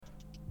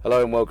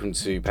Hello and welcome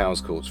to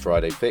Powerscourt's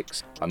Friday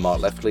Fix. I'm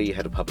Mark Leftley,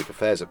 Head of Public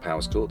Affairs at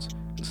Powerscourt,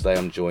 and today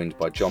I'm joined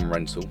by John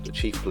Rentoul, the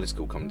Chief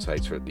Political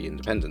Commentator at The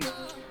Independent.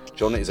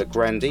 John is a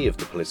grandee of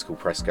the political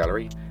press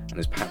gallery and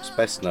is perhaps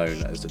best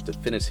known as the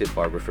definitive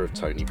biographer of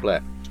Tony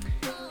Blair.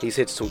 He's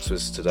here to talk to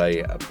us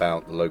today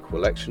about the local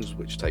elections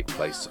which take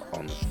place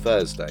on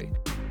Thursday.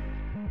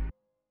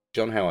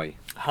 John, how are you?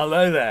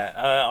 Hello there.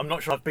 I'm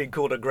not sure I've been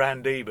called a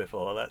grandee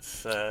before.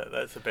 That's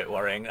a bit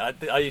worrying.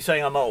 Are you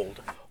saying I'm old?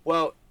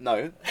 Well,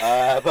 no,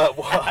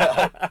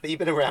 but you've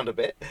been around a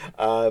bit.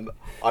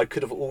 I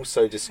could have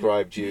also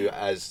described you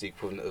as the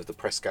equivalent of the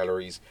press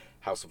gallery's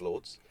House of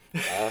Lords.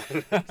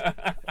 I'm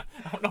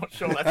not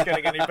sure that's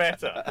getting any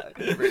better.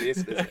 It really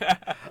isn't it?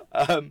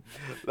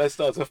 Let's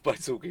start off by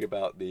talking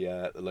about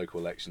the local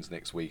elections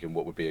next week and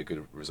what would be a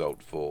good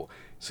result for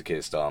Sir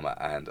Keir Starmer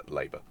and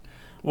Labour.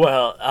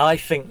 Well, I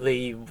think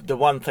the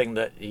one thing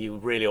that you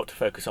really ought to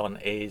focus on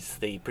is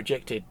the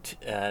projected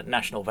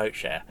national vote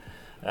share,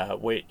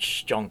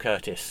 which John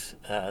Curtis,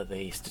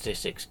 the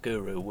statistics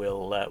guru,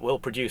 will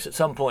produce at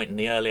some point in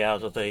the early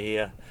hours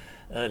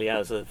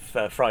of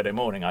Friday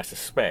morning, I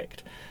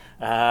suspect.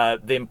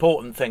 The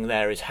important thing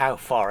there is how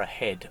far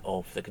ahead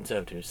of the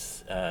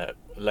Conservatives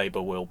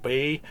Labour will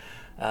be.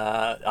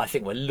 I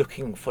think we're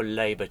looking for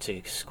Labour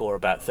to score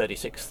about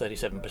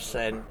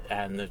 36-37%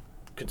 and the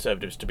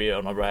Conservatives to be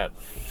on about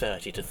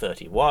 30 to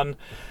 31.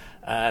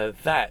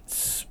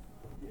 That's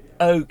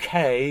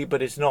okay,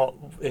 but it's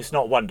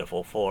not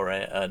wonderful for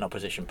an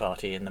opposition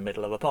party in the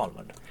middle of a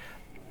parliament.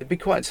 It'd be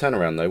quite a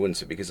turnaround though,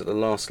 wouldn't it? Because at the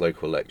last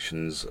local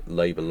elections,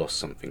 Labour lost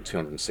something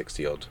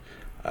 260 odd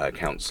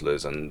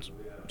councillors and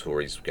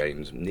Tories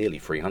gained nearly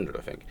 300,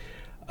 I think.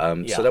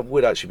 So that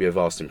would actually be a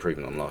vast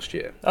improvement on last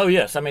year. Oh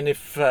yes, I mean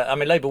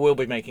Labour will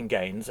be making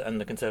gains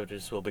and the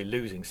Conservatives will be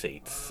losing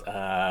seats.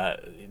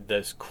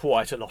 There's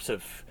quite a lot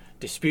of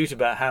dispute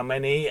about how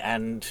many,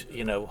 and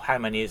how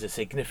many is a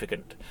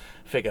significant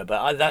figure.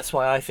 But that's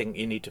why I think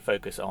you need to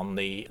focus on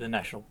the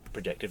national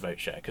projected vote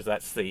share, because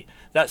that's the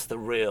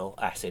real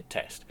acid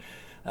test.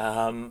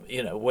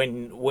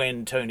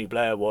 When Tony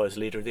Blair was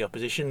leader of the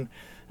opposition,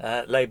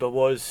 Labour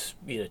was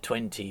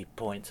 20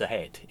 points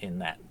ahead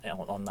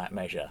on that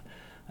measure.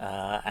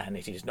 And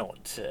it's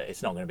not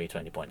going to be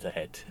 20 points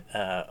ahead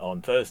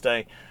on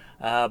Thursday.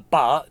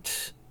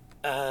 But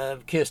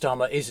Keir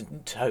Starmer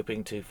isn't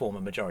hoping to form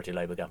a majority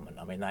Labour government.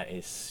 I mean, that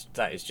is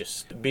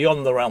just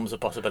beyond the realms of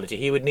possibility.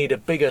 He would need a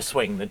bigger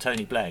swing than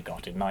Tony Blair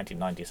got in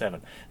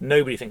 1997.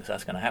 Nobody thinks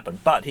that's going to happen.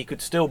 But he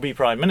could still be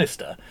Prime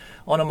Minister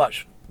on a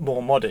much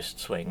more modest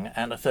swing,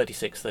 and a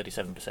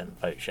 36-37%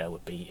 vote share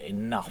would be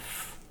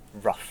enough,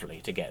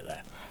 roughly, to get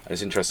there.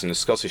 It's interesting, the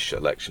Scottish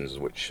elections,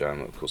 which,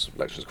 of course,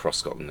 elections across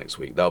Scotland next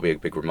week, that'll be a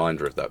big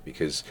reminder of that,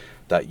 because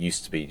that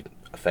used to be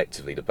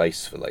effectively the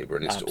base for Labour,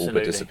 and it's Absolutely. all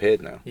but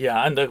disappeared now.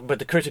 Yeah, but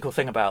the critical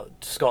thing about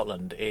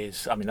Scotland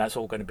is, that's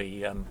all going to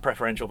be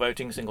preferential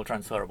voting, single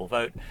transferable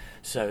vote,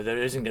 so there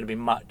isn't going to be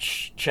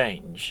much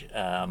change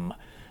in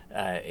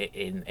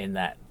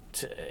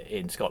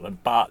Scotland.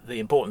 But the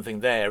important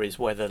thing there is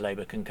whether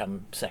Labour can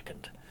come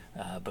second,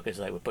 because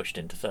they were pushed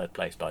into third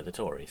place by the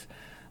Tories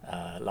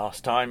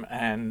last time,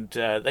 and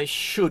they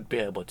should be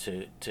able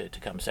to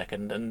come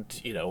second. And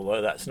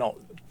although that's not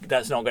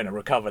going to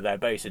recover their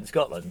base in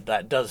Scotland,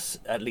 that does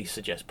at least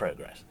suggest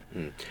progress.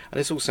 And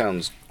this all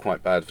sounds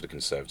quite bad for the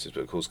Conservatives,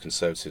 but of course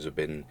Conservatives have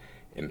been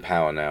in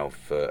power now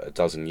for a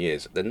dozen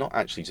years. They're not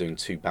actually doing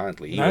too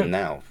badly, even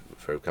now,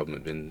 for a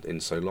government been in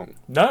so long.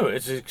 No,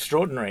 it's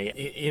extraordinary.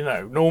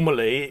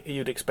 Normally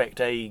you'd expect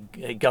a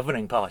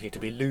governing party to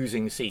be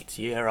losing seats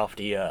year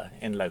after year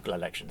in local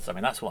elections. I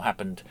mean, that's what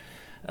happened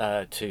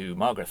to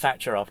Margaret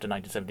Thatcher after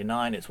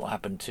 1979. It's what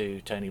happened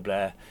to Tony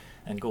Blair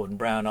and Gordon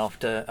Brown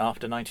after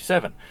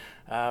 97.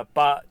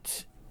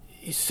 But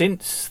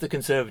since the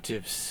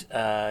Conservatives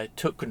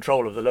took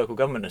control of the local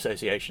government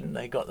association,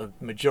 they got the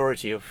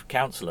majority of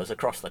councillors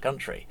across the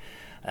country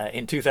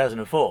in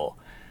 2004.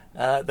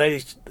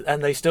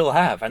 They still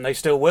have, and they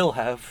still will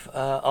have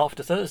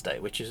after Thursday,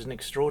 which is an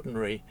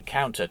extraordinary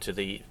counter to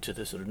the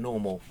sort of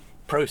normal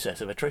process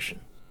of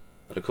attrition.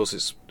 And of course,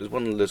 there's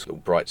one little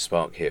bright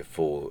spark here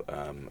for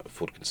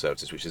the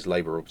Conservatives, which is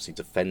Labour obviously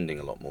defending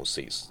a lot more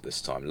seats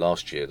this time.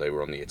 Last year they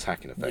were on the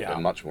attack, in effect. They're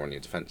much more on the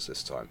defence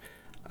this time.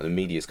 And the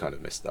media's kind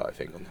of missed that, I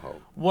think, on the whole.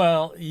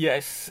 Well,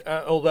 yes,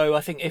 although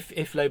I think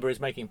if Labour is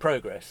making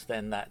progress,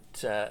 then that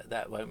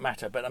won't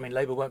matter. But I mean,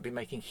 Labour won't be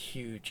making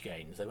huge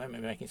gains. They won't be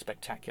making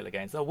spectacular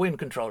gains. They'll win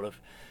control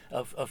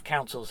of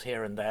councils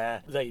here and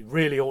there. They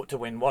really ought to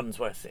win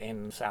Wandsworth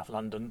in South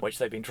London, which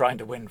they've been trying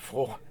to win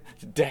for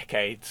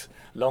decades,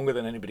 longer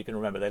than anybody can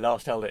remember. They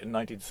last held it in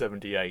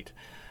 1978.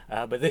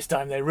 But this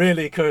time they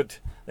really could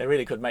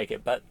make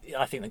it. But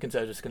I think the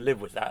Conservatives can live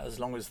with that as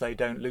long as they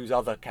don't lose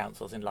other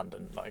councils in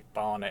London, like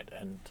Barnet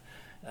and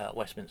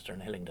Westminster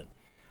and Hillingdon.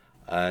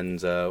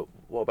 And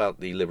what about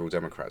the Liberal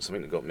Democrats?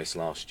 Something that got missed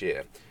last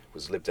year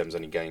was Lib Dems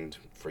only gained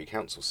 3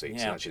 council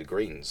seats, and actually the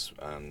Greens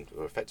are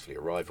effectively a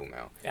rival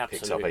now. Absolutely.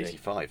 Picked up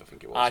 85, I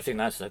think it was. I think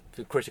that's the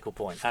critical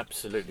point.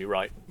 Absolutely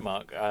right,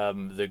 Mark.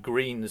 The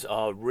Greens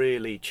are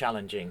really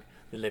challenging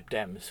the Lib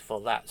Dems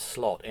for that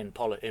slot in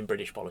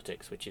British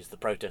politics, which is the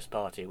protest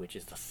party, which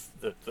is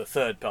the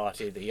third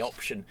party, the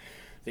option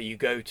that you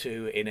go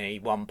to in a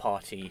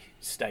one-party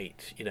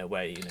state,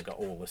 where got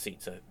all the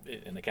seats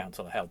in the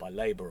council are held by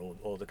Labour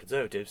or the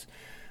Conservatives.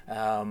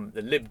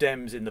 The Lib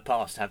Dems in the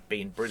past have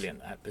been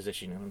brilliant at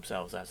positioning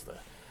themselves as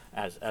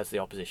the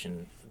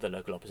opposition, the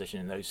local opposition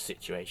in those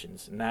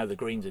situations. Now the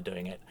Greens are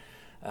doing it.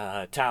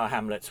 Tower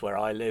Hamlets, where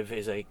I live,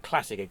 is a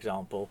classic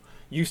example.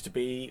 Used to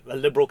be a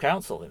Liberal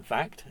council, in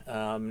fact.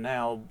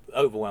 Now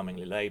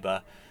overwhelmingly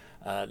Labour.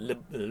 The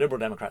Liberal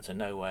Democrats are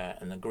nowhere,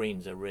 and the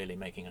Greens are really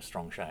making a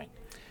strong showing.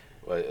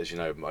 Well, as you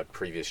know, my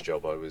previous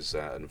job, I was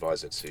an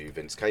advisor to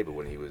Vince Cable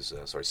when he was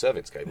Sir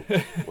Vince Cable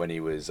when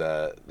he was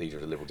leader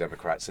of the Liberal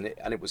Democrats, and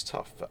it was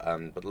tough.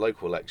 But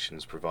local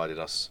elections provided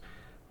us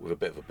with a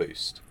bit of a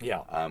boost.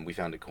 Yeah. We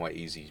found it quite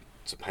easy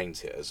to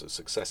paint it as a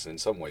success, and in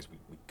some ways we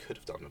could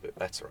have done a bit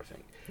better, I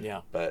think.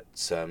 Yeah. But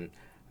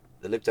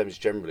the Lib Dems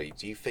generally,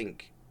 do you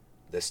think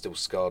they're still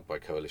scarred by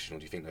coalition, or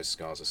do you think those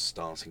scars are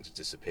starting to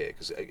disappear?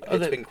 Because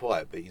it's been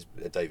quiet, but he's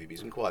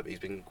been quiet, but he's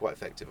been quite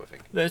effective, I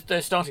think.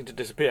 They're starting to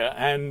disappear,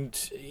 and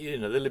the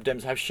Lib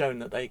Dems have shown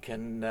that they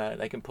can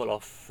pull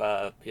off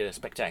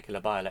spectacular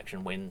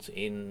by-election wins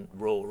in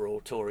rural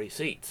Tory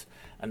seats,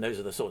 and those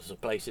are the sorts of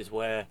places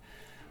where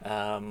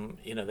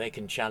they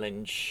can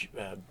challenge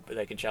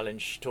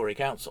Tory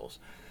councils.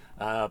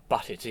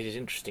 But it is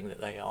interesting that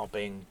they are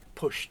being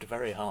pushed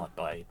very hard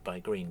by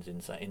Greens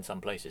in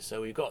some places.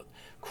 So we've got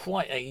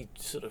quite a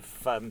sort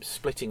of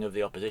splitting of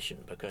the opposition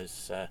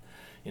because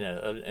in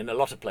a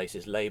lot of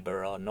places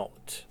Labour are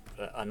not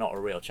a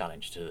real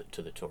challenge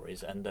to the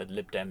Tories, and the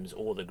Lib Dems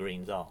or the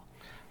Greens are.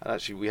 And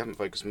actually, we haven't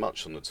focused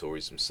much on the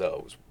Tories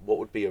themselves. What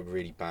would be a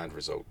really bad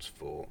result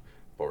for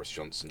Boris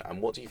Johnson,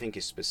 and what do you think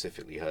is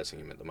specifically hurting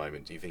him at the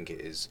moment? Do you think it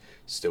is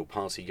still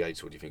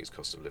Partygate, or do you think it's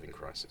cost of living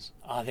crisis?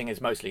 I think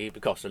it's mostly the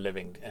cost of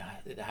living.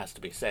 It has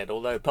to be said.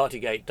 Although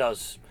Partygate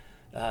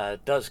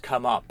does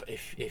come up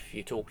if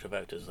you talk to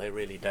voters, they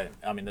really don't.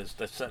 I mean, there's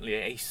certainly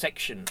a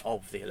section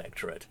of the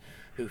electorate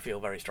who feel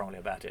very strongly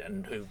about it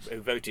and who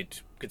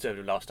voted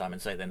Conservative last time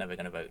and say they're never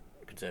going to vote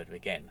Conservative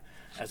again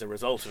as a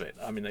result of it.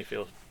 I mean, they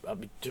feel,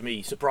 to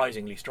me,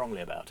 surprisingly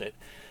strongly about it.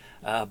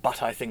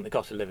 But I think the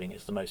cost of living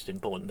is the most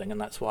important thing, and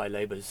that's why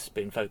Labour's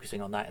been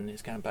focusing on that in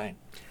his campaign.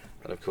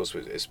 And of course,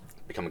 it's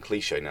become a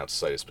cliche now to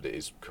say this, but it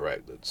is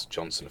correct that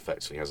Johnson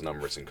effectively has an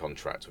unwritten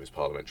contract with his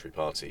parliamentary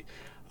party.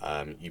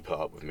 You put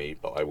up with me,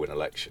 but I win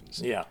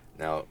elections. Yeah.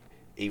 Now,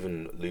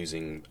 even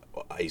losing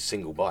a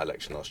single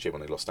by-election last year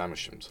when they lost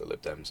Amersham to the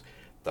Lib Dems,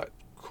 that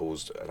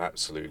caused an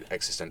absolute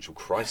existential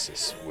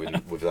crisis with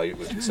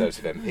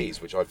Conservative MPs,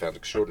 which I found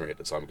extraordinary at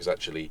the time, because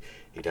actually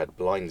he'd had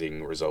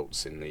blinding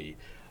results in the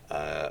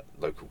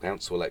local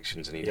council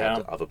elections, and he'd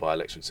had other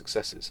by-election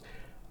successes.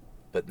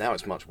 But now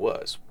it's much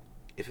worse.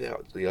 If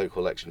the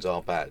local elections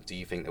are bad, do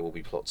you think there will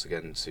be plots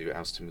again to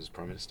oust him as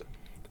Prime Minister?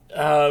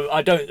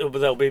 I don't.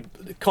 There'll be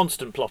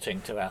constant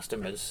plotting to oust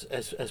him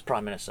as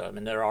Prime Minister. I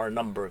mean, there are a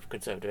number of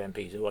Conservative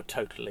MPs who are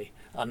totally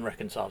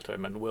unreconciled to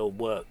him and will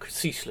work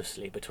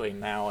ceaselessly between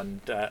now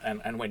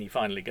and when he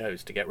finally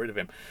goes to get rid of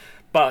him.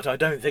 But I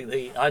don't think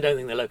the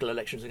local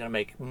elections are going to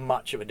make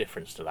much of a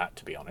difference to that,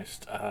 to be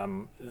honest.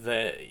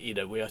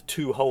 We are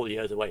 2 whole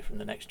years away from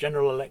the next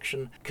general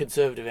election.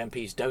 Conservative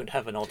MPs don't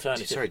have an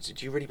alternative. Sorry,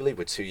 do you really believe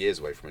we're 2 years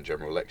away from a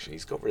general election?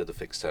 He's got rid of the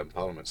Fixed Term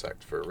Parliaments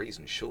Act for a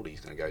reason. Surely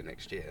he's going to go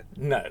next year.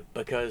 No,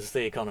 because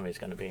the economy is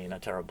going to be in a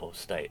terrible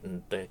state,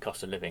 and the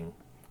cost of living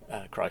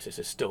crisis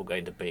is still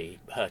going to be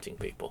hurting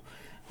people.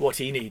 What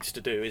he needs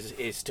to do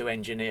is to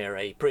engineer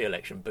a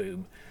pre-election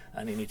boom,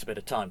 and he needs a bit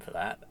of time for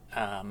that,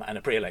 and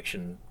a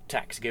pre-election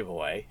tax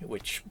giveaway,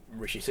 which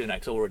Rishi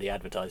Sunak's already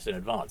advertised in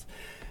advance.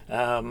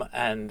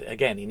 And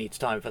again, he needs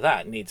time for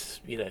that. He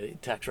needs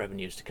tax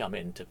revenues to come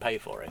in to pay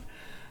for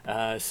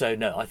it. So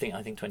no, I think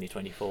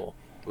 2024.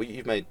 Well,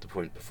 you've made the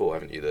point before,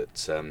 haven't you,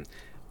 that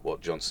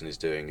what Johnson is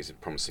doing is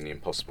promising the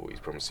impossible. He's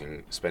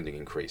promising spending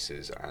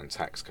increases and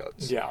tax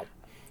cuts. Yeah.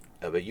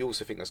 But you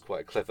also think that's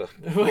quite a clever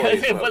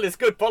well, it's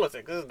good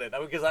politics, isn't it? I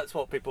mean, because that's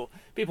what people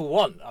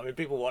want. I mean,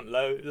 people want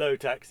low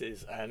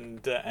taxes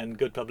and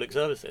good public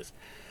services,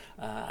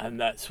 and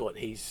that's what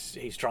he's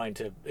trying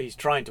to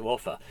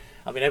offer.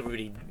 I mean,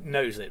 everybody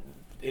knows that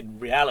in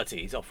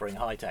reality he's offering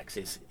high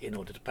taxes in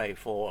order to pay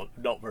for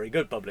not very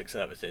good public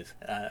services,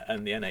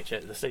 and the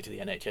NHS, the state of the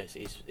NHS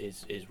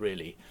is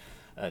really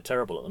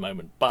terrible at the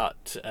moment.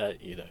 But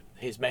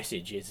his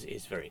message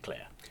is very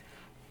clear.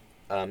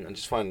 And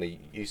just finally,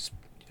 you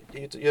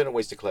don't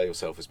always declare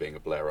yourself as being a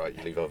Blairite.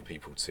 You leave other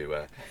people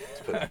to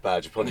put the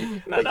badge upon you.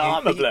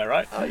 I'm a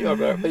Blairite. Oh, you're a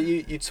Blairite. But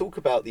you talk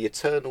about the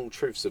eternal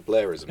truths of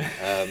Blairism.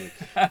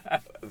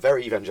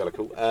 Very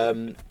evangelical.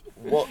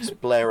 What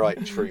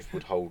Blairite truth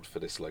would hold for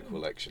this local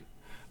election?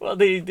 Well,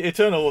 the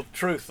eternal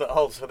truth that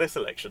holds for this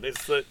election is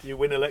that you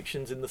win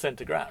elections in the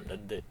centre ground,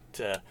 and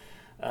that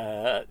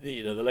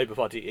the Labour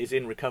Party is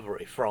in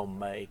recovery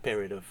from a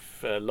period of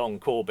long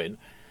Corbyn.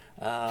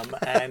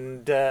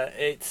 And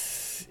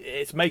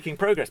it's making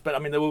progress. But I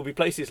mean, there will be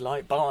places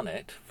like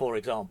Barnet, for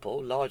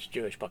example, large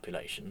Jewish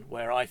population,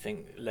 where I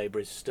think Labour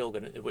is still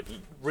going to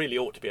really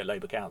ought to be a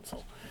Labour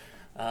council,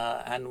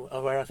 and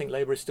where I think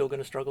Labour is still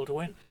going to struggle to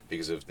win.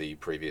 Because of the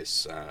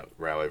previous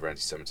row over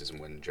anti-Semitism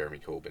when Jeremy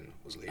Corbyn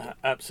was leading.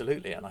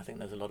 Absolutely, and I think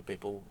there's a lot of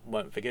people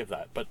won't forgive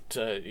that. But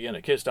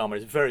Keir Starmer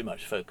is very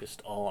much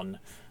focused on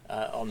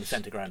the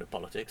centre ground of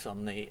politics,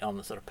 on the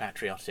sort of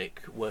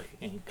patriotic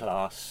working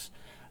class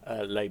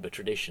Labour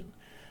tradition,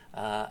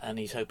 and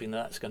he's hoping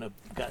that's going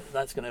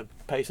to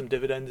pay some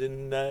dividends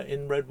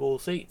in red wall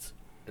seats.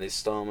 And is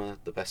Starmer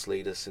the best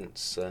leader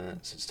since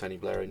Tony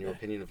Blair, in your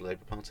opinion, of the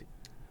Labour Party?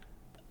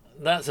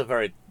 That's a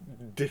very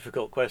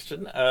difficult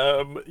question.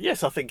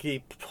 Yes, I think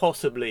he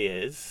possibly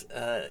is.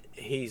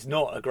 He's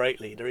not a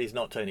great leader. He's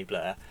not Tony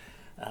Blair,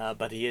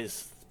 but he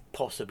is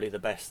possibly the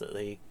best that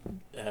the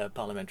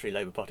Parliamentary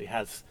Labour Party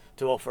has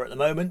to offer at the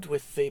moment,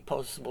 with the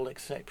possible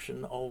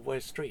exception of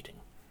Wes Streeting.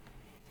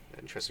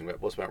 Interesting.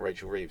 What about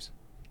Rachel Reeves?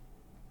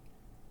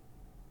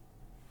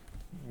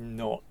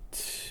 Not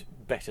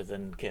better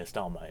than Keir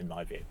Starmer, in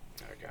my view.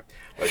 Okay.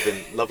 Well, it's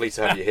been lovely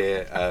to have you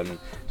here.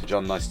 So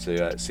John, nice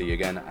to see you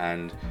again,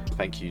 and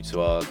thank you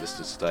to our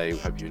listeners today. We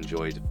hope you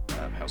enjoyed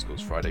House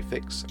Courts Friday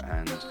Fix,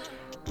 and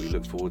we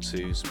look forward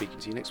to speaking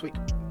to you next week.